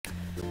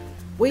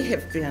We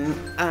have been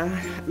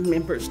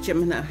members,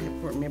 Jim and I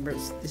were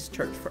members of this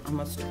church for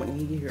almost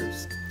 20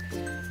 years.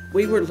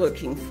 We were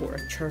looking for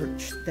a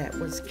church that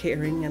was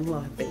caring and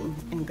loving,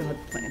 and God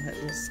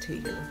planted us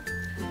here.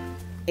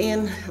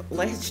 And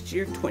last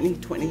year,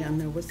 2020, I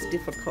know was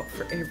difficult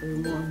for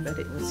everyone, but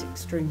it was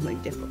extremely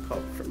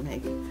difficult for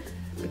me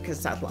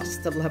because I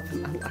lost the love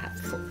of my life.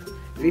 For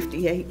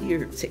 58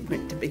 years, it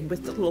went to be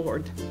with the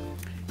Lord.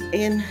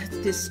 And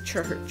this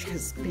church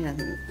has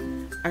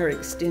been our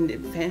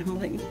extended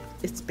family.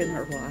 It's been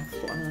our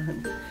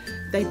lifeline.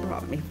 They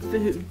brought me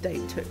food. They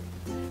took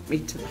me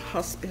to the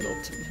hospital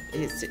to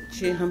visit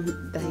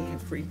Jim. They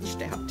have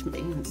reached out to me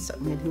in so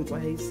many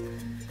ways.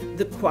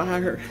 The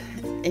choir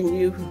and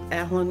you,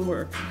 Alan,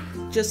 were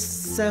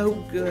just so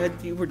good.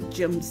 You were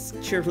Jim's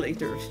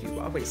cheerleaders. You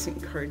always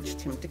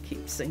encouraged him to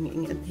keep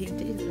singing, and he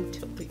did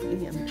until the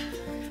end.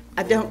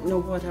 I don't know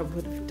what I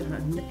would have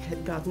done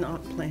had God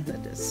not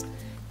planted us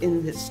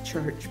in this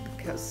church,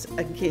 because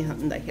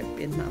again, they have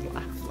been my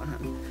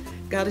lifeline.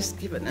 God has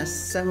given us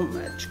so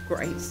much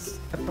grace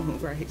upon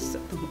grace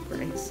upon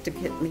grace to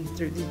get me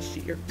through this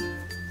year.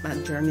 My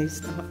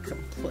journey's not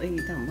complete.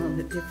 I'm on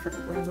a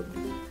different road,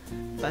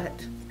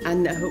 but I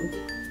know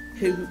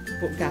who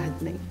will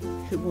guide me,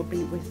 who will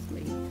be with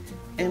me.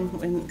 And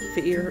when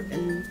fear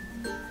and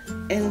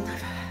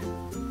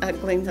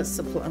ugliness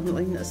of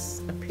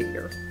loneliness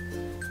appear,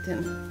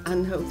 then I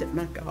know that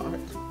my God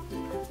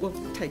will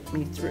take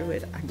me through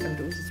it. I go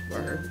to His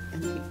Word,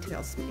 and He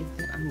tells me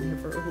that I'm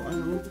never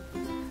alone,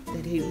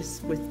 that He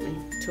was with me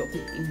till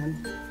the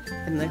end,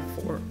 and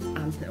therefore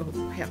I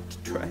know how to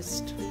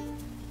trust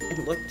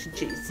and look to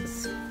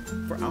Jesus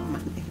for all my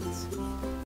needs.